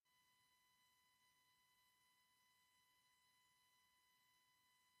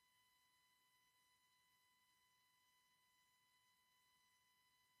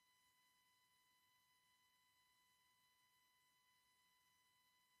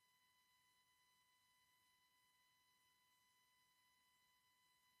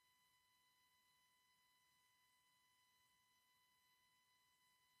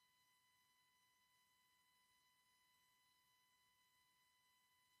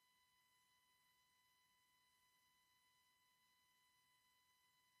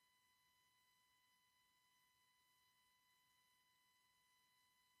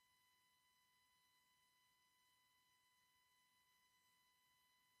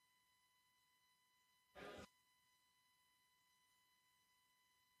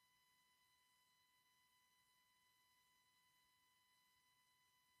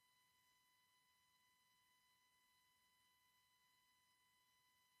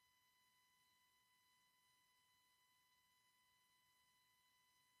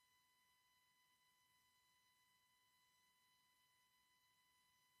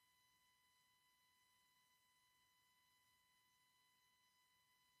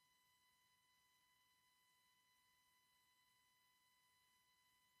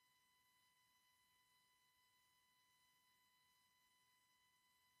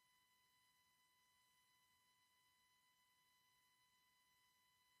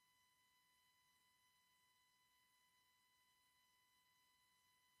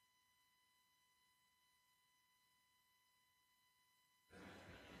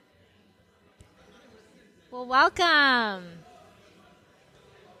Well, welcome.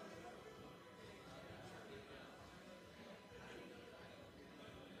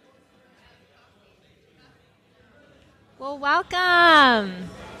 Well, welcome.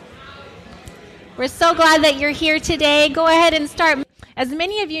 We're so glad that you're here today. Go ahead and start. As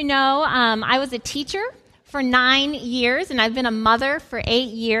many of you know, I was a teacher for 9 years, and I've been a mother for 8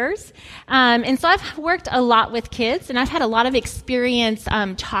 years. And so I've worked a lot with kids, and I've had a lot of experience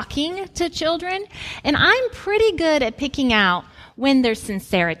talking to children. And I'm pretty good at picking out when there's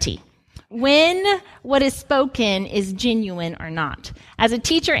sincerity, when what is spoken is genuine or not. As a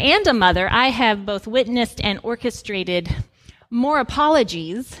teacher and a mother, I have both witnessed and orchestrated more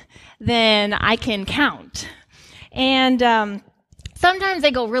apologies than I can count. And sometimes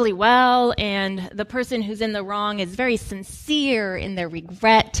they go really well, and the person who's in the wrong is very sincere in their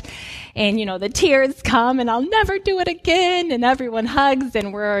regret. And, the tears come, and I'll never do it again, and everyone hugs,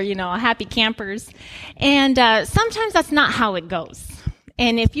 and we're, happy campers. And sometimes that's not how it goes.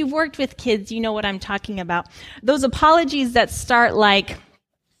 And if you've worked with kids, you know what I'm talking about. Those apologies that start like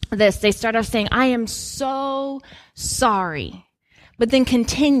this, they start off saying, I am so sorry, but then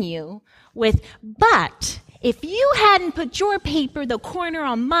continue with, but if you hadn't put your paper the corner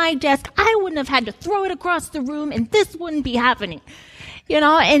on my desk, I wouldn't have had to throw it across the room, and this wouldn't be happening.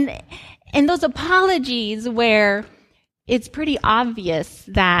 And those apologies where it's pretty obvious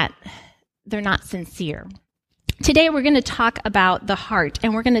that they're not sincere. Today we're going to talk about the heart,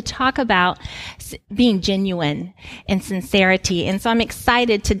 and we're going to talk about being genuine and sincerity. And so I'm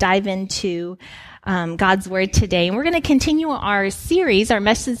excited to dive into God's Word today. And we're going to continue our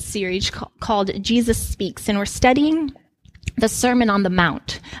message series called Jesus Speaks. And we're studying the Sermon on the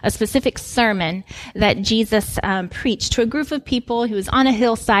Mount, a specific sermon that Jesus preached to a group of people who was on a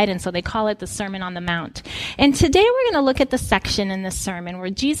hillside, and so they call it the Sermon on the Mount. And today we're going to look at the section in the sermon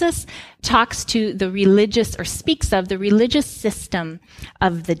where Jesus talks to the religious, or speaks of the religious system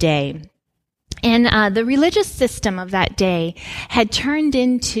of the day. And the religious system of that day had turned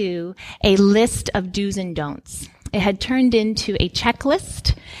into a list of do's and don'ts. It had turned into a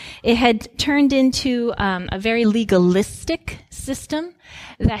checklist. It had turned into a very legalistic system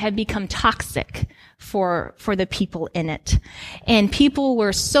that had become toxic for the people in it. And people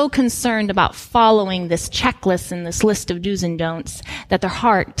were so concerned about following this checklist and this list of do's and don'ts that their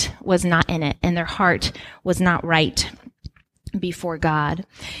heart was not in it, and their heart was not right before God.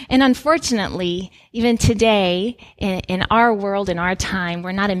 And unfortunately, even today, in our world, in our time,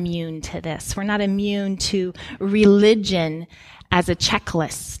 we're not immune to this. We're not immune to religion as a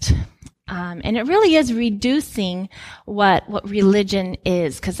checklist. And it really is reducing what religion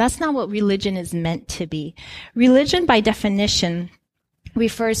is, because that's not what religion is meant to be. Religion, by definition,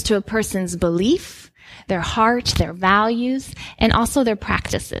 refers to a person's belief, their heart, their values, and also their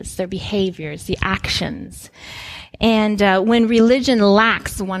practices, their behaviors, the actions. And when religion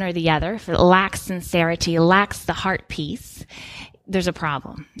lacks one or the other, if it lacks sincerity, lacks the heart piece, there's a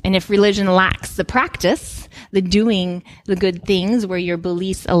problem. And if religion lacks the practice, the doing the good things where your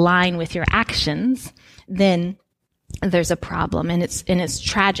beliefs align with your actions, then there's a problem, and it's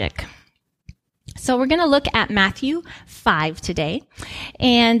tragic. So we're going to look at Matthew 5 today,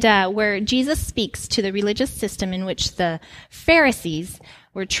 and where Jesus speaks to the religious system in which the Pharisees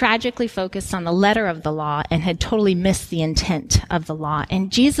were tragically focused on the letter of the law and had totally missed the intent of the law. And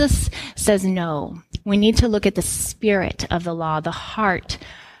Jesus says, no, we need to look at the spirit of the law, the heart.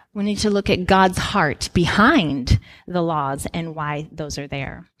 We need to look at God's heart behind the laws and why those are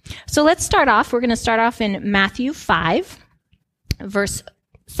there. So let's start off. We're going to start off in Matthew 5, verse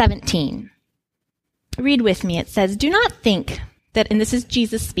 17. Read with me. It says, do not think that, and this is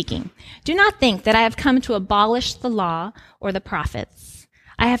Jesus speaking, do not think that I have come to abolish the law or the prophets.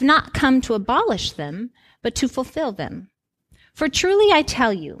 I have not come to abolish them, but to fulfill them. For truly I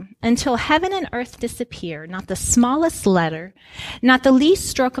tell you, until heaven and earth disappear, not the smallest letter, not the least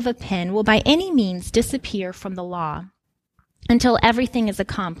stroke of a pen will by any means disappear from the law, until everything is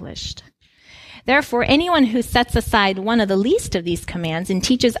accomplished. Therefore, anyone who sets aside one of the least of these commands and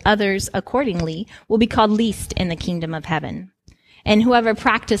teaches others accordingly will be called least in the kingdom of heaven. And whoever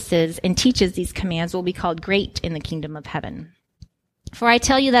practices and teaches these commands will be called great in the kingdom of heaven. For I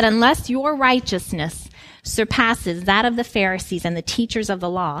tell you that unless your righteousness surpasses that of the Pharisees and the teachers of the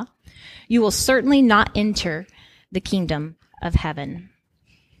law, you will certainly not enter the kingdom of heaven.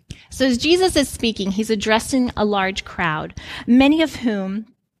 So as Jesus is speaking, he's addressing a large crowd, many of whom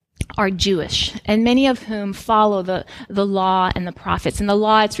are Jewish, and many of whom follow the law and the prophets. In the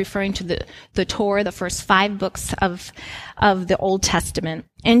law, it's referring to the Torah, the first 5 books of the Old Testament.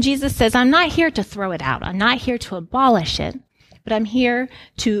 And Jesus says, I'm not here to throw it out. I'm not here to abolish it, but I'm here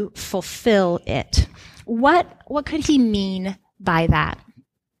to fulfill it. what could he mean by that?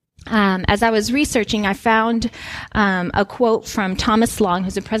 As I was researching, I found a quote from Thomas Long,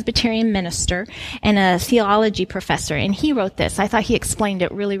 who's a Presbyterian minister and a theology professor, and he wrote this. I thought he explained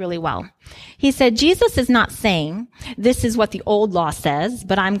it really, really well. He said, Jesus is not saying, this is what the old law says,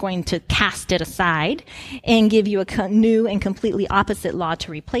 but I'm going to cast it aside and give you a new and completely opposite law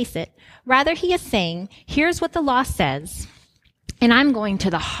to replace it. Rather, he is saying, here's what the law says, and I'm going to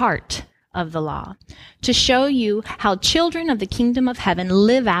the heart of the law to show you how children of the kingdom of heaven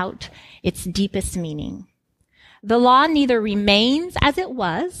live out its deepest meaning. The law neither remains as it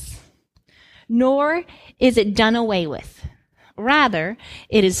was, nor is it done away with. Rather,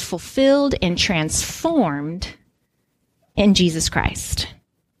 it is fulfilled and transformed in Jesus Christ.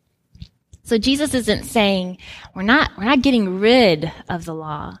 So Jesus isn't saying we're not getting rid of the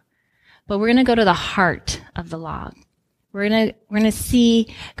law, but we're going to go to the heart of the law. We're going to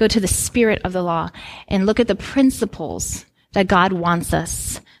go to the spirit of the law and look at the principles that God wants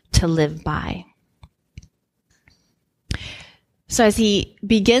us to live by. So as he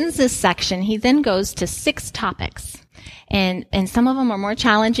begins this section, he then goes to 6 topics. And some of them are more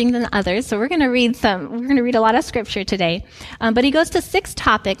challenging than others. So we're going to read a lot of scripture today. But he goes to 6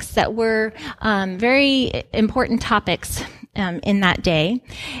 topics that were very important topics in that day.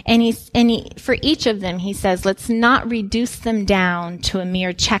 And for each of them, he says, let's not reduce them down to a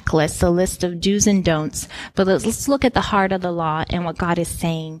mere checklist, a list of do's and don'ts, but let's look at the heart of the law and what God is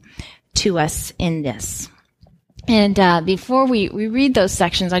saying to us in this. And before we read those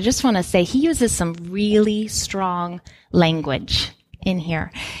sections, I just want to say he uses some really strong language in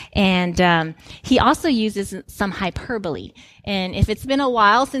here. And he also uses some hyperbole. And if it's been a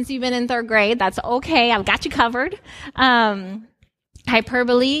while since you've been in 3rd grade, that's okay. I've got you covered.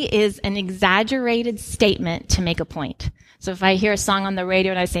 Hyperbole is an exaggerated statement to make a point. So if I hear a song on the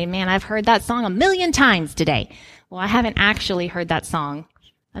radio and I say, man, I've heard that song 1,000,000 times today. Well, I haven't actually heard that song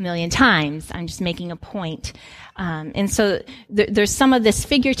 1,000,000 times. I'm just making a point. And so there's some of this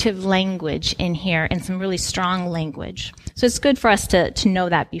figurative language in here and some really strong language. So it's good for us to know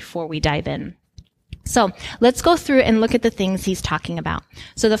that before we dive in. So let's go through and look at the things he's talking about.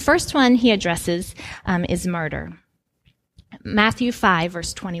 So the first one he addresses is murder. Matthew 5,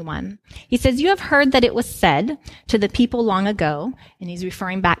 verse 21. He says, you have heard that it was said to the people long ago, and he's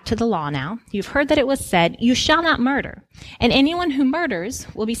referring back to the law now. You've heard that it was said, you shall not murder, and anyone who murders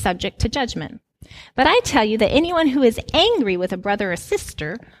will be subject to judgment. But I tell you that anyone who is angry with a brother or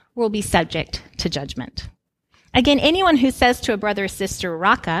sister will be subject to judgment. Again, anyone who says to a brother or sister,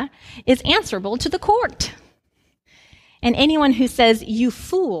 Raka, is answerable to the court. And anyone who says, you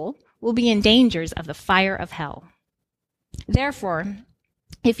fool, will be in dangers of the fire of hell. Therefore,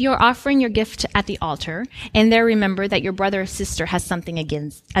 if you're offering your gift at the altar and there remember that your brother or sister has something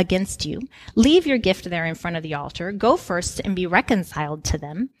against you, leave your gift there in front of the altar, go first and be reconciled to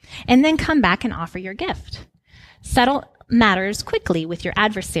them, and then come back and offer your gift. Settle matters quickly with your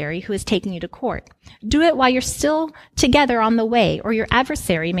adversary who is taking you to court. Do it while you're still together on the way, or your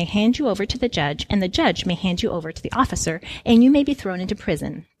adversary may hand you over to the judge, and the judge may hand you over to the officer, and you may be thrown into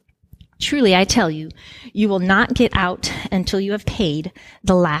prison. Truly, I tell you, you will not get out until you have paid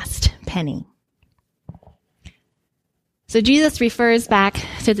the last penny. So Jesus refers back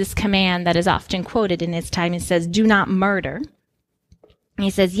to this command that is often quoted in his time. He says, do not murder. And he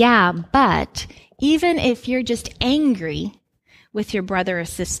says, yeah, but even if you're just angry with your brother or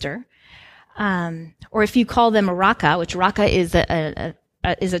sister, or if you call them a raka, which raka is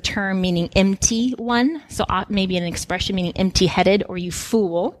a term meaning empty one, so maybe an expression meaning empty-headed, or you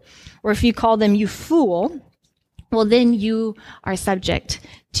fool, or if you call them you fool, well, then you are subject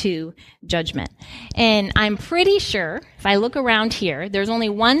to judgment. And I'm pretty sure, if I look around here, there's only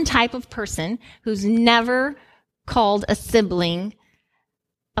one type of person who's never called a sibling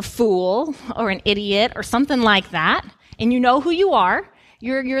a fool or an idiot or something like that, and you know who you are.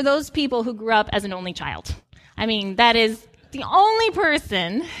 You're those people who grew up as an only child. I mean, that is the only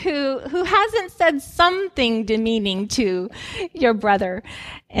person who hasn't said something demeaning to your brother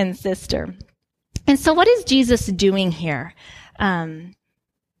and sister. And so what is Jesus doing here?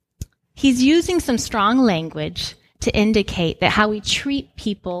 He's using some strong language to indicate that how we treat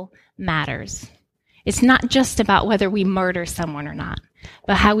people matters. It's not just about whether we murder someone or not,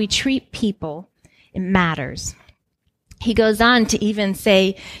 but how we treat people, it matters. He goes on to even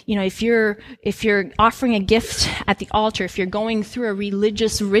say, you know, if you're offering a gift at the altar, if you're going through a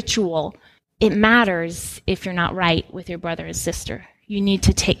religious ritual, it matters if you're not right with your brother and sister. You need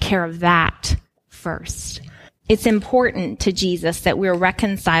to take care of that first. It's important to Jesus that we're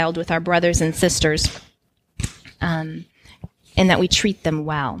reconciled with our brothers and sisters. And and that we treat them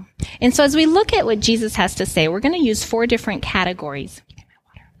well. And so as we look at what Jesus has to say, we're going to use four different categories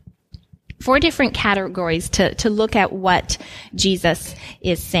to look at what Jesus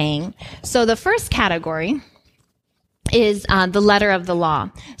is saying. So the first category is the letter of the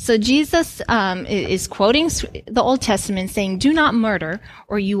law. So Jesus is quoting the Old Testament saying, do not murder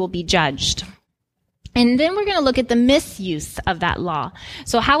or you will be judged. And then we're going to look at the misuse of that law.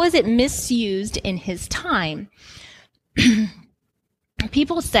 So how is it misused in his time?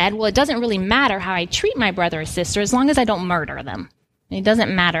 People said, well, it doesn't really matter how I treat my brother or sister as long as I don't murder them. It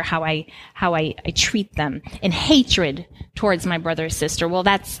doesn't matter how I treat them. And hatred towards my brother or sister, well,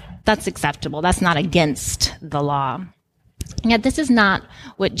 that's acceptable. That's not against the law. And yet this is not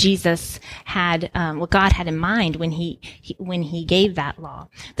what Jesus had, what God had in mind when he gave that law.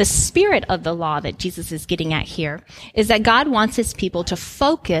 The spirit of the law that Jesus is getting at here is that God wants his people to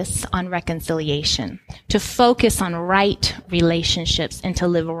focus on reconciliation, to focus on right relationships, and to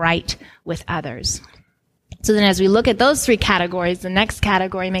live right with others. So then as we look at those three categories, the next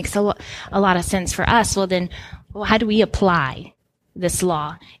category makes a lot of sense for us. Well, how do we apply this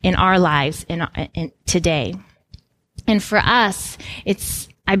law in our lives in today? And for us,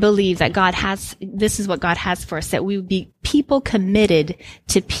 I believe that this is what God has for us, that we would be people committed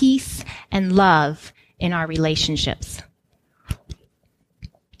to peace and love in our relationships.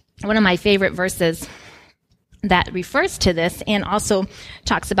 One of my favorite verses that refers to this and also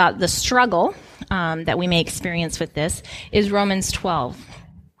talks about the struggle that we may experience with this is Romans 12.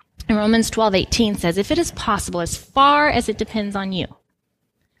 And Romans 12:18 says, if it is possible, as far as it depends on you,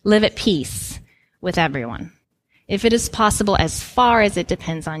 live at peace with everyone. If it is possible, as far as it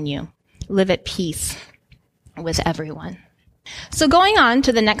depends on you, live at peace with everyone. So going on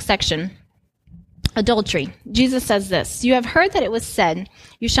to the next section, adultery. Jesus says this, you have heard that it was said,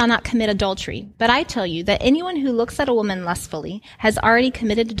 you shall not commit adultery. But I tell you that anyone who looks at a woman lustfully has already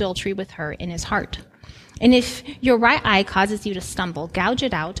committed adultery with her in his heart. And if your right eye causes you to stumble, gouge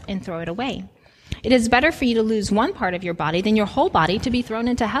it out and throw it away. It is better for you to lose one part of your body than your whole body to be thrown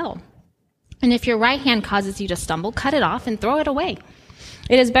into hell. And if your right hand causes you to stumble, cut it off and throw it away.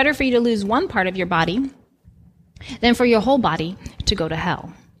 It is better for you to lose one part of your body than for your whole body to go to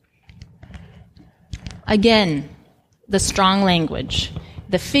hell. Again, the strong language,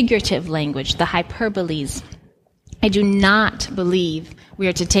 the figurative language, the hyperboles. I do not believe we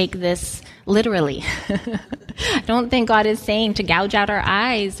are to take this literally. I don't think God is saying to gouge out our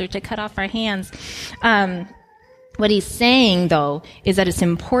eyes or to cut off our hands. What he's saying, though, is that it's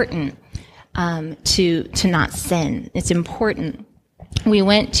important to not sin. It's important. We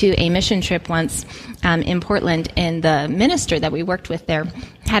went to a mission trip once in Portland, and the minister that we worked with there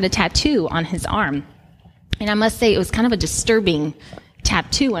had a tattoo on his arm. And I must say it was kind of a disturbing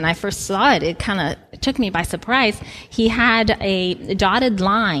tattoo. When I first saw it, it took me by surprise. He had a dotted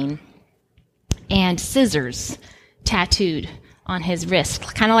line and scissors tattooed on his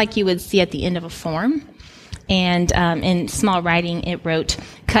wrist, kind of like you would see at the end of a form. And in small writing, it wrote,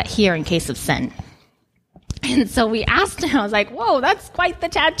 cut here in case of sin. And so we asked him, I was like, whoa, that's quite the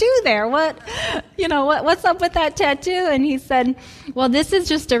tattoo there. What's up with that tattoo? And he said, well, this is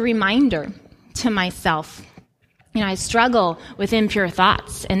just a reminder to myself. I struggle with impure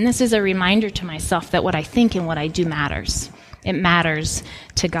thoughts. And this is a reminder to myself that what I think and what I do matters. It matters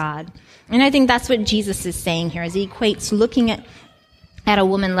to God. And I think that's what Jesus is saying here as he equates looking at a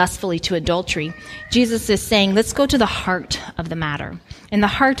woman lustfully to adultery. Jesus is saying, let's go to the heart of the matter. And the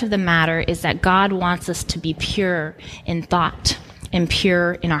heart of the matter is that God wants us to be pure in thought and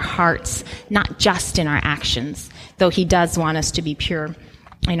pure in our hearts, not just in our actions, though he does want us to be pure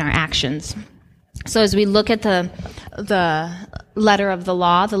in our actions. So as we look at the letter of the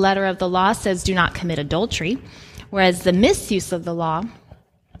law says do not commit adultery, whereas the misuse of the law,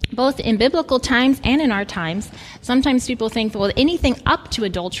 both in biblical times and in our times, sometimes people think, well, anything up to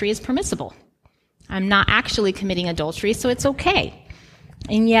adultery is permissible. I'm not actually committing adultery, so it's okay.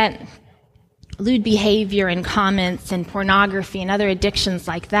 And yet, lewd behavior and comments and pornography and other addictions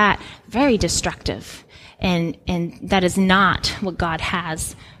like that, very destructive. And that is not what God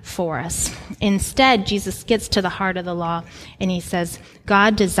has for us. Instead, Jesus gets to the heart of the law, and he says,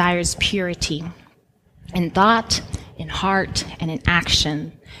 God desires purity in thought, in heart, and in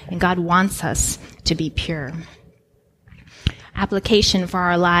action. And God wants us to be pure. Application for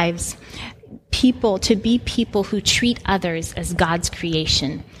our lives. To be people who treat others as God's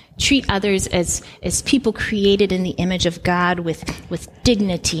creation. Treat others as people created in the image of God with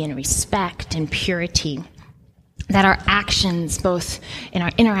dignity and respect and purity. That our actions, both in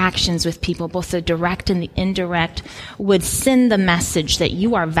our interactions with people, both the direct and the indirect, would send the message that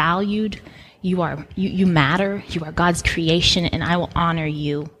you are valued, you matter, you are God's creation, and I will honor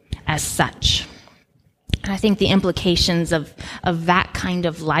you as such. And I think the implications of that kind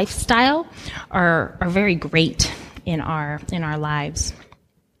of lifestyle are very great in our lives.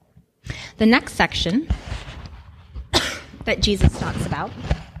 The next section that Jesus talks about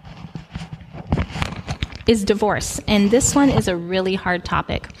is divorce. And this one is a really hard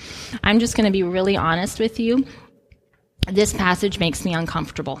topic. I'm just going to be really honest with you. This passage makes me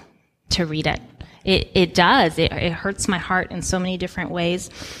uncomfortable to read it. It does. It hurts my heart in so many different ways.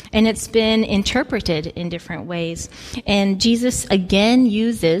 And it's been interpreted in different ways. And Jesus again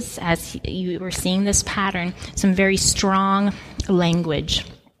uses, as you were seeing this pattern, some very strong language.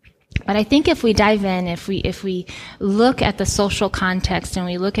 But I think if we dive in, if we look at the social context and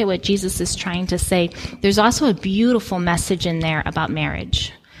we look at what Jesus is trying to say, there's also a beautiful message in there about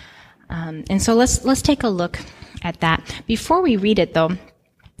marriage. And so let's take a look at that. Before we read it, though,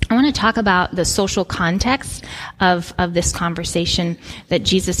 I want to talk about the social context of this conversation that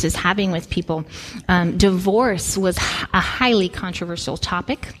Jesus is having with people. Divorce was a highly controversial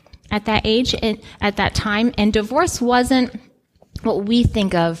topic at that age, at that time, and divorce wasn't what we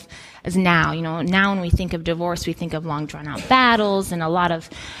think of as now. Now when we think of divorce, we think of long drawn-out battles and a lot of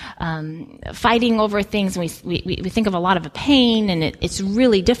fighting over things. And we think of a lot of pain, and it's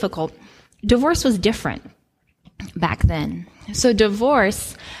really difficult. Divorce was different back then. So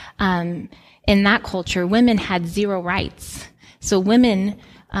divorce, in that culture, women had zero rights. So women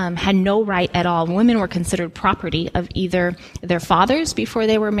had no right at all. Women were considered property of either their fathers before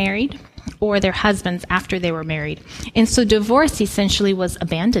they were married or their husbands after they were married. And so divorce essentially was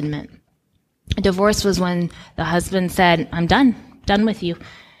abandonment. Divorce was when the husband said, I'm done with you,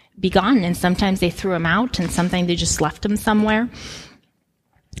 be gone. And sometimes they threw him out, and sometimes they just left him somewhere.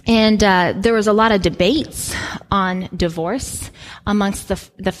 And there was a lot of debates on divorce amongst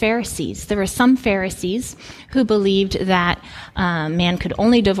the Pharisees. There were some Pharisees who believed that man could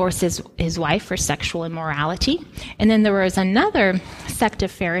only divorce his wife for sexual immorality. And then there was another sect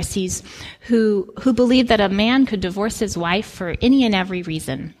of Pharisees who believed that a man could divorce his wife for any and every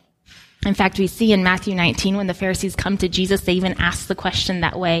reason. In fact, we see in Matthew 19, when the Pharisees come to Jesus, they even ask the question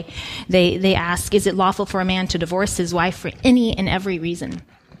that way. They ask, is it lawful for a man to divorce his wife for any and every reason?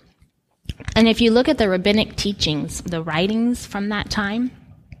 And if you look at the rabbinic teachings, the writings from that time,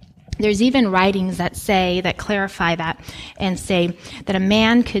 there's even writings that clarify that and say that a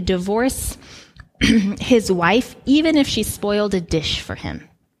man could divorce his wife even if she spoiled a dish for him.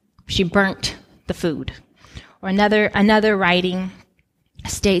 She burnt the food. Or another writing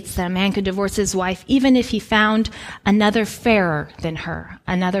states that a man could divorce his wife even if he found another fairer than her,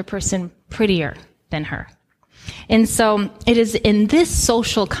 another person prettier than her. And so it is in this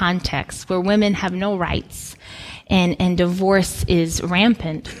social context where women have no rights and divorce is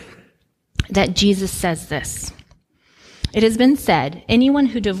rampant that Jesus says this. It has been said, anyone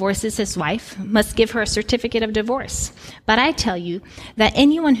who divorces his wife must give her a certificate of divorce. But I tell you that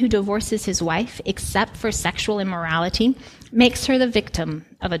anyone who divorces his wife except for sexual immorality makes her the victim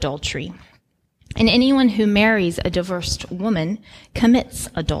of adultery. And anyone who marries a divorced woman commits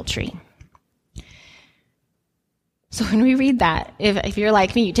adultery. So when we read that, if you're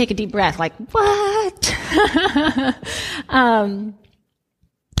like me, you take a deep breath, like, what?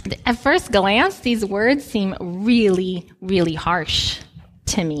 At first glance, these words seem really, really harsh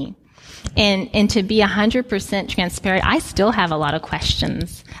to me. And to be 100% transparent, I still have a lot of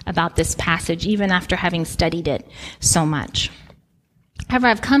questions about this passage, even after having studied it so much. However,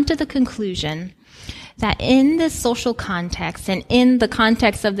 I've come to the conclusion that in this social context and in the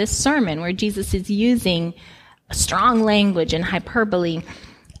context of this sermon where Jesus is using strong language and hyperbole,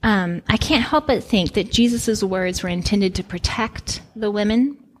 I can't help but think that Jesus' words were intended to protect the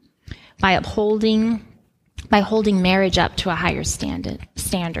women by holding marriage up to a higher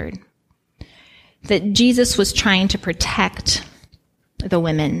standard. That Jesus was trying to protect the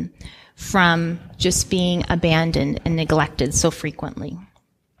women from just being abandoned and neglected so frequently.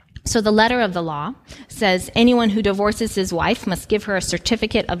 So the letter of the law says anyone who divorces his wife must give her a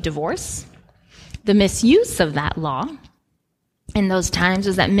certificate of divorce. The misuse of that law in those times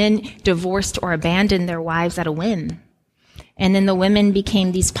was that men divorced or abandoned their wives at a whim. And then the women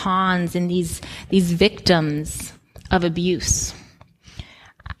became these pawns and these victims of abuse.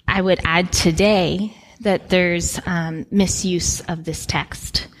 I would add today that there's misuse of this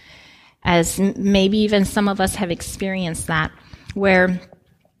text, as maybe even some of us have experienced that, where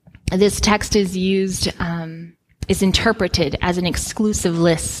this text is used, is interpreted as an exclusive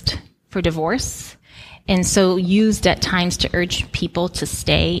list for divorce, and so used at times to urge people to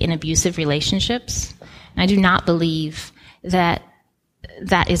stay in abusive relationships. And I do not believe that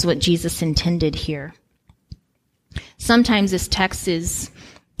that is what Jesus intended here. Sometimes this text is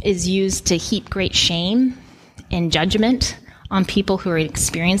used to heap great shame and judgment on people who are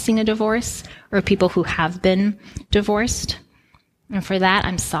experiencing a divorce or people who have been divorced. And for that,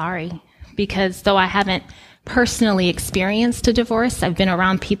 I'm sorry, because though I haven't personally experienced a divorce, I've been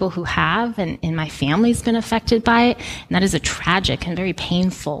around people who have, and my family's been affected by it, and that is a tragic and very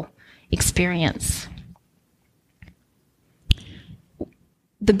painful experience.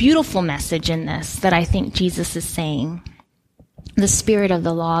 The beautiful message in this that I think Jesus is saying, the spirit of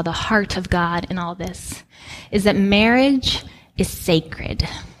the law, the heart of God in all this, is that marriage is sacred.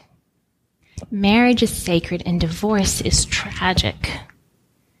 Marriage is sacred and divorce is tragic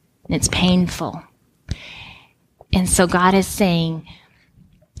and it's painful. And so God is saying,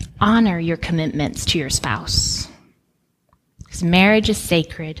 honor your commitments to your spouse. Because marriage is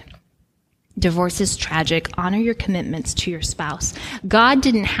sacred. Divorce is tragic. Honor your commitments to your spouse. God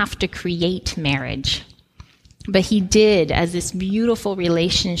didn't have to create marriage, but he did as this beautiful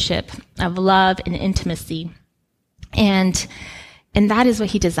relationship of love and intimacy. And that is what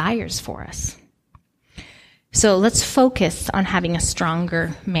he desires for us. So let's focus on having a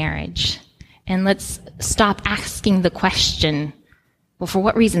stronger marriage. And let's stop asking the question, well, for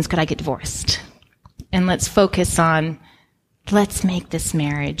what reasons could I get divorced? And let's focus on, let's make this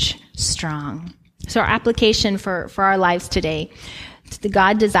marriage strong. So our application for our lives today,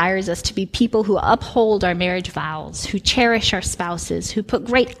 God desires us to be people who uphold our marriage vows, who cherish our spouses, who put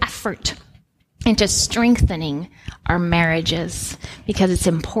great effort into strengthening our marriages because it's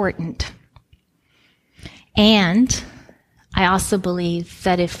important. And I also believe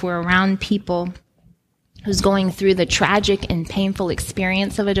that if we're around people who's going through the tragic and painful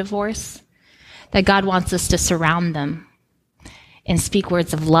experience of a divorce, that God wants us to surround them and speak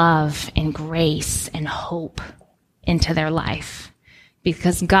words of love and grace and hope into their life.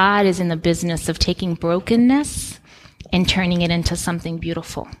 Because God is in the business of taking brokenness and turning it into something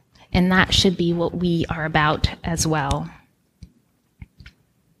beautiful. And that should be what we are about as well.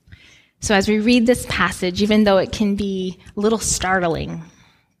 So as we read this passage, even though it can be a little startling,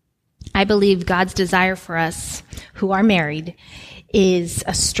 I believe God's desire for us who are married is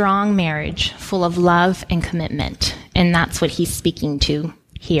a strong marriage full of love and commitment. And that's what he's speaking to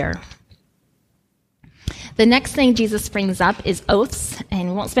here. The next thing Jesus brings up is oaths, and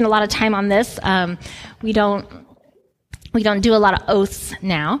we won't spend a lot of time on this. We don't do a lot of oaths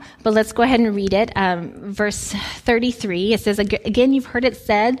now, but let's go ahead and read it. Verse 33, it says, again, you've heard it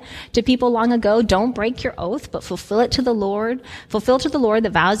said to people long ago, don't break your oath, but fulfill to the Lord the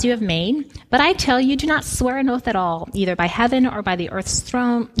vows you have made. But I tell you, do not swear an oath at all, either by heaven or by the earth's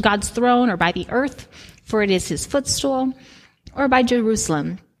throne, God's throne, or by the earth, for it is his footstool, or by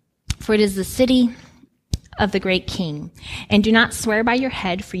Jerusalem, for it is the city of the great king. And do not swear by your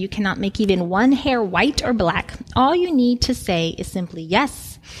head, for you cannot make even one hair white or black. All you need to say is simply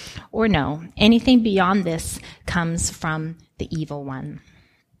yes or no. Anything beyond this comes from the evil one.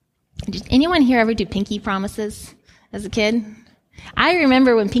 Did anyone here ever do pinky promises as a kid? I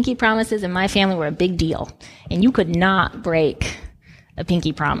remember when pinky promises in my family were a big deal, and you could not break a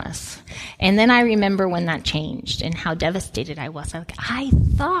pinky promise. And then I remember when that changed and how devastated I was. I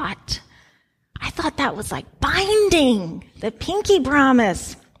thought that was like binding, the pinky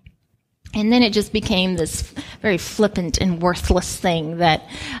promise. And then it just became this very flippant and worthless thing that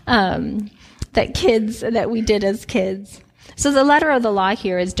we did as kids. So the letter of the law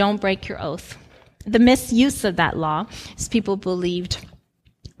here is don't break your oath. The misuse of that law is people believed,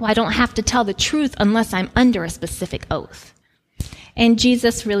 well, I don't have to tell the truth unless I'm under a specific oath. And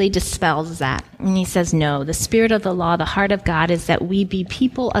Jesus really dispels that. And he says, no, the spirit of the law, the heart of God is that we be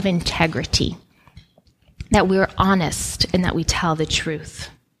people of integrity, that we're honest and that we tell the truth.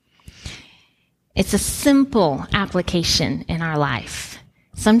 It's a simple application in our life.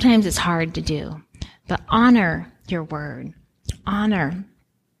 Sometimes it's hard to do, but honor your word. Honor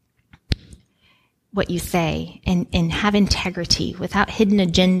what you say and have integrity without hidden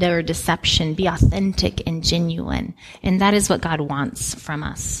agenda or deception. Be authentic and genuine. And that is what God wants from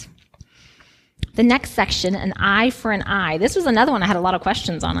us. The next section, an eye for an eye. This was another one I had a lot of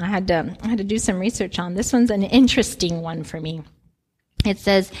questions on. I had to do some research on. This one's an interesting one for me. It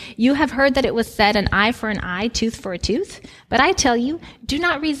says, you have heard that it was said, an eye for an eye, tooth for a tooth. But I tell you, do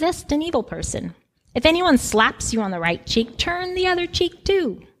not resist an evil person. If anyone slaps you on the right cheek, turn the other cheek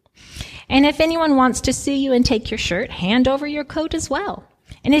too. And if anyone wants to sue you and take your shirt, hand over your coat as well.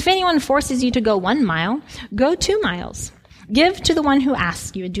 And if anyone forces you to go 1 mile, go 2 miles. Give to the one who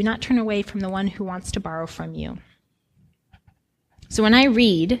asks you, and do not turn away from the one who wants to borrow from you. So when I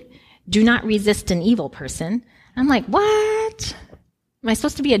read, do not resist an evil person, I'm like, what? Am I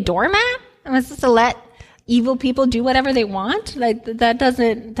supposed to be a doormat? Am I supposed to let evil people do whatever they want? Like that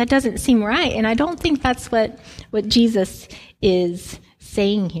doesn't seem right. And I don't think that's what Jesus is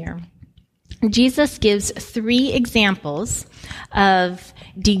saying here. Jesus gives 3 examples of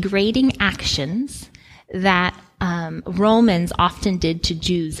degrading actions that Romans often did to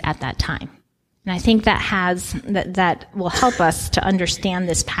Jews at that time. And I think that will help us to understand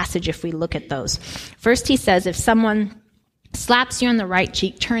this passage if we look at those. First, he says, if someone slaps you on the right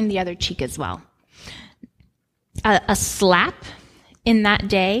cheek, turn the other cheek as well. A slap in that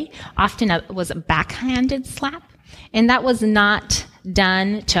day often was a backhanded slap, and that was not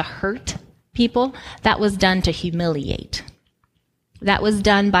done to hurt people. That was done to humiliate. That was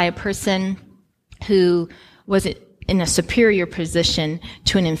done by a person who was in a superior position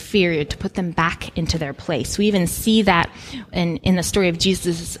to an inferior, to put them back into their place. We even see that in the story of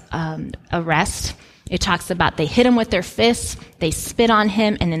Jesus' arrest. It talks about they hit him with their fists, they spit on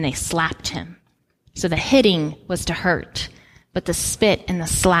him, and then they slapped him. So the hitting was to hurt, but the spit and the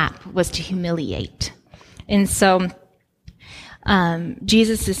slap was to humiliate. And so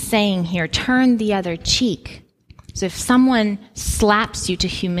Jesus is saying here, turn the other cheek. So if someone slaps you to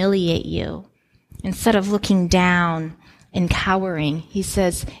humiliate you, instead of looking down and cowering, he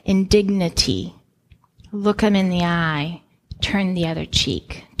says, in dignity, look them in the eye, turn the other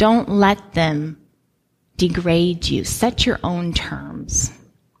cheek. Don't let them degrade you. Set your own terms.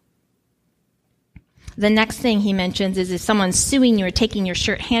 The next thing he mentions is if someone's suing you or taking your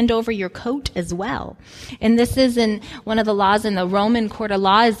shirt, hand over your coat as well. And this is in one of the laws in the Roman court of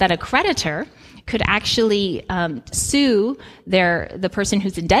law, is that a creditor could actually sue the person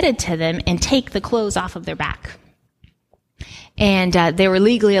who's indebted to them and take the clothes off of their back. And they were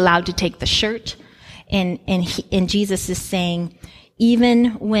legally allowed to take the shirt. And Jesus is saying,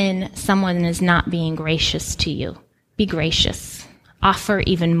 even when someone is not being gracious to you, be gracious. Offer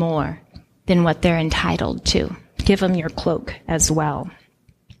even more than what they're entitled to. Give them your cloak as well.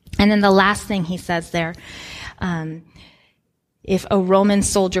 And then the last thing he says there, if a Roman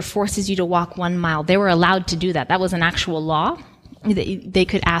soldier forces you to walk 1 mile, they were allowed to do that. That was an actual law. They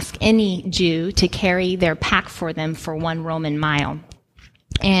could ask any Jew to carry their pack for them for 1 Roman mile.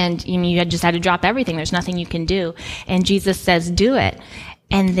 And you just had to drop everything. There's nothing you can do. And Jesus says, do it.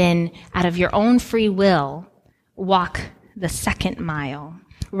 And then out of your own free will, walk the 2nd mile.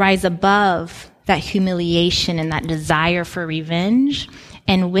 Rise above that humiliation and that desire for revenge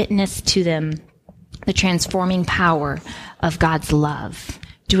and witness to them the transforming power of God's love.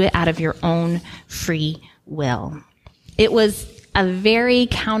 Do it out of your own free will. It was a very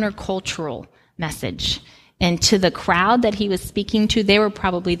countercultural message. And to the crowd that he was speaking to, they were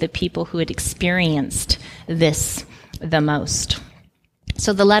probably the people who had experienced this the most.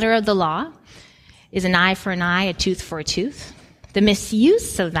 So the letter of the law is an eye for an eye, a tooth for a tooth. The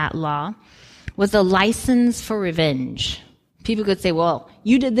misuse of that law was a license for revenge. People could say, well,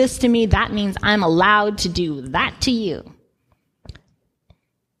 you did this to me, that means I'm allowed to do that to you.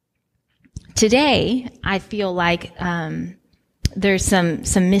 Today, I feel like there's some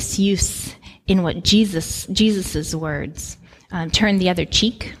misuse in what Jesus's words. Turn the other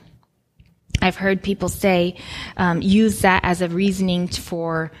cheek. I've heard people say, use that as a reasoning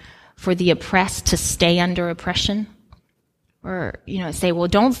for the oppressed to stay under oppression. Or, say, well,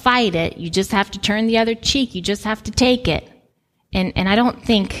 don't fight it. You just have to turn the other cheek. You just have to take it. And I don't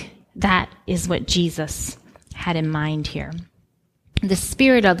think that is what Jesus had in mind here. The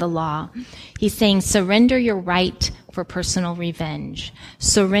spirit of the law, he's saying, surrender your right for personal revenge.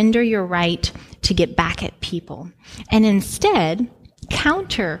 Surrender your right to get back at people. And instead,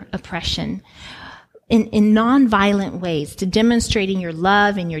 counter oppression in nonviolent ways to demonstrating your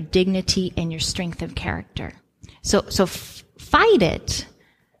love and your dignity and your strength of character. So fight it,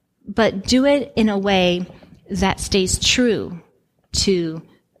 but do it in a way that stays true to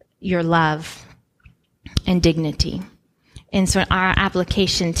your love and dignity. And so our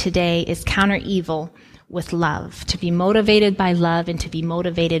application today is counter evil with love, to be motivated by love and to be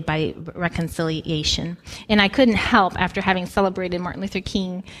motivated by reconciliation. And I couldn't help, after having celebrated Martin Luther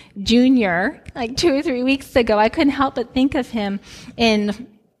King Jr. like 2 or 3 weeks ago, I couldn't help but think of him in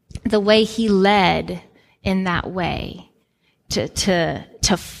the way he led in that way.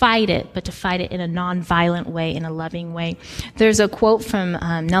 To fight it, but to fight it in a nonviolent way, in a loving way. There's a quote from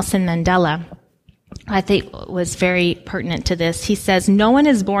Nelson Mandela I think was very pertinent to this. He says, no one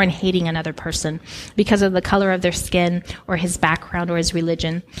is born hating another person because of the color of their skin or his background or his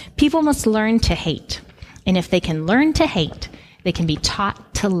religion. People must learn to hate. And if they can learn to hate, they can be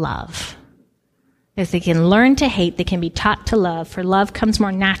taught to love. If they can learn to hate, they can be taught to love, for love comes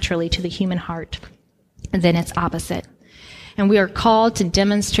more naturally to the human heart than its opposite. And we are called to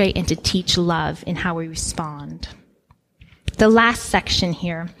demonstrate and to teach love in how we respond. The last section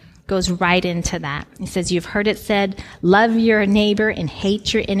here goes right into that. He says, you've heard it said, love your neighbor and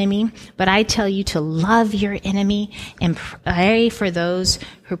hate your enemy. But I tell you to love your enemy and pray for those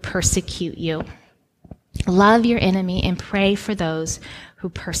who persecute you. Love your enemy and pray for those who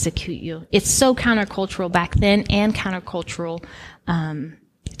persecute you. It's so countercultural back then and countercultural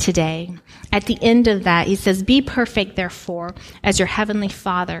today. At the end of that, he says, be perfect, therefore, as your heavenly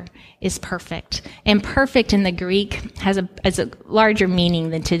Father is perfect. And perfect in the Greek has a larger meaning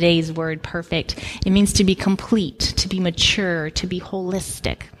than today's word perfect. It means to be complete, to be mature, to be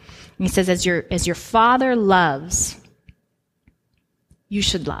holistic. And he says, as your Father loves, you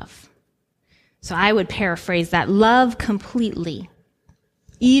should love. So I would paraphrase that, love completely,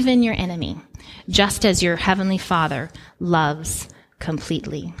 even your enemy, just as your heavenly Father loves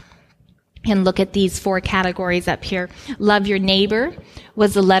completely. And look at these 4 categories up here. Love your neighbor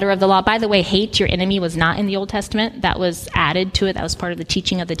was the letter of the law. By the way, hate your enemy was not in the Old Testament. That was added to it. That was part of the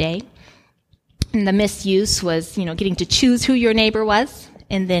teaching of the day. And the misuse was, getting to choose who your neighbor was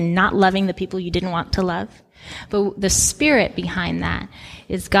and then not loving the people you didn't want to love. But the spirit behind that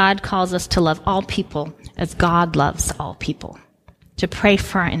is God calls us to love all people as God loves all people, to pray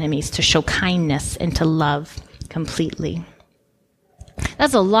for our enemies, to show kindness, and to love completely.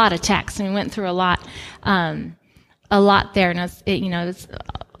 That's a lot of text, and we went through a lot there, and it's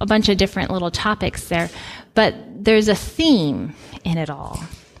a bunch of different little topics there, but there's a theme in it all.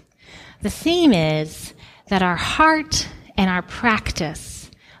 The theme is that our heart and our practice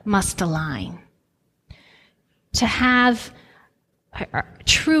must align. To have a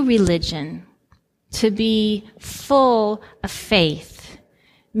true religion, to be full of faith,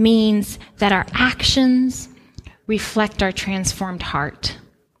 means that our actions reflect our transformed heart.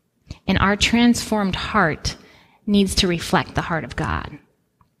 And our transformed heart needs to reflect the heart of God.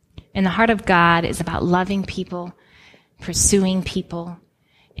 And the heart of God is about loving people, pursuing people,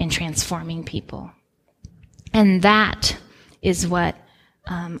 and transforming people. And that is what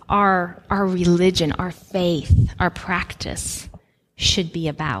our religion, our faith, our practice should be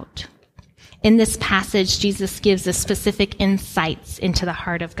about. In this passage, Jesus gives us specific insights into the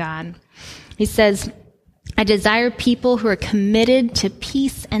heart of God. He says, I desire people who are committed to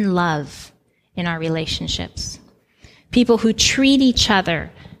peace and love in our relationships. People who treat each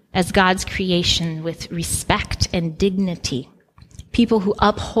other as God's creation with respect and dignity. People who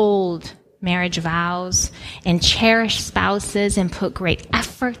uphold marriage vows and cherish spouses and put great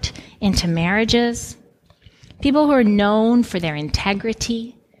effort into marriages. People who are known for their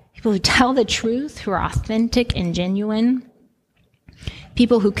integrity. People who tell the truth, who are authentic and genuine.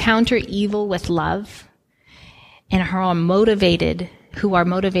 People who counter evil with love and who are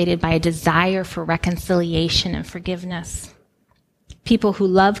motivated by a desire for reconciliation and forgiveness. People who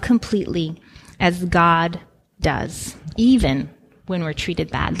love completely as God does, even when we're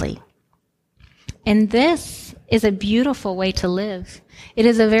treated badly. And this is a beautiful way to live. It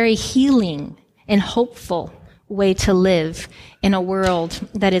is a very healing and hopeful way to live in a world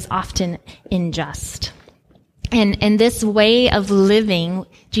that is often unjust. And this way of living,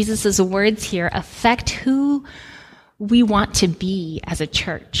 Jesus' words here, affect who we want to be as a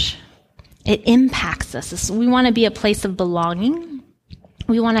church. It impacts us. We want to be a place of belonging.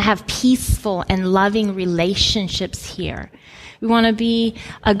 We want to have peaceful and loving relationships here. We want to be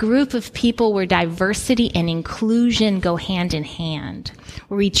a group of people where diversity and inclusion go hand in hand,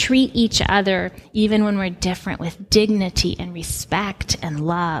 where we treat each other, even when we're different, with dignity and respect and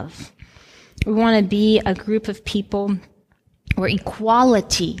love. We want to be a group of people where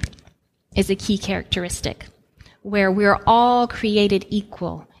equality is a key characteristic, where we're all created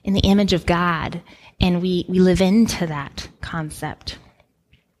equal in the image of God, and we live into that concept.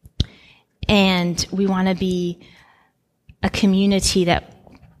 And we want to be a community that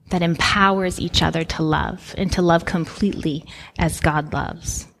empowers each other to love, and to love completely as God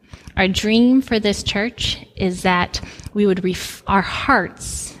loves. Our dream for this church is that we would our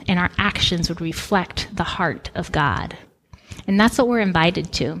hearts and our actions would reflect the heart of God. And that's what we're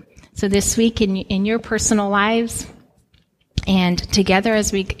invited to. So this week in your personal lives and together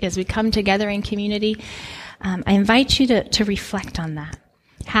as we come together in community, I invite you to reflect on that.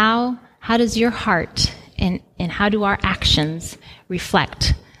 How does your heart and how do our actions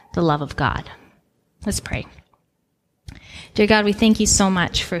reflect the love of God? Let's pray. Dear God, we thank you so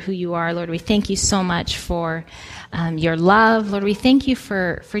much for who you are, Lord. We thank you so much for your love. Lord, we thank you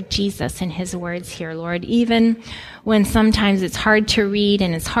for Jesus and his words here, Lord. Even when sometimes it's hard to read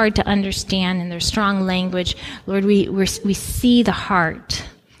and it's hard to understand and there's strong language, Lord, we see the heart.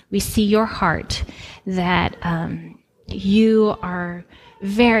 We see your heart that you are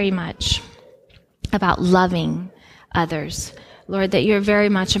very much about loving others. Lord, that you're very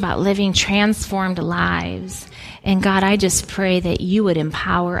much about living transformed lives. And God, I just pray that you would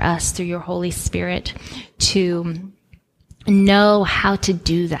empower us through your Holy Spirit to know how to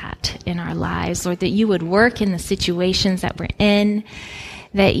do that in our lives. Lord, that you would work in the situations that we're in,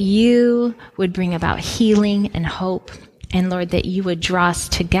 that you would bring about healing and hope. And Lord, that you would draw us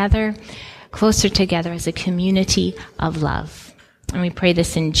together, closer together as a community of love. And we pray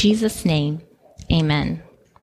this in Jesus' name. Amen.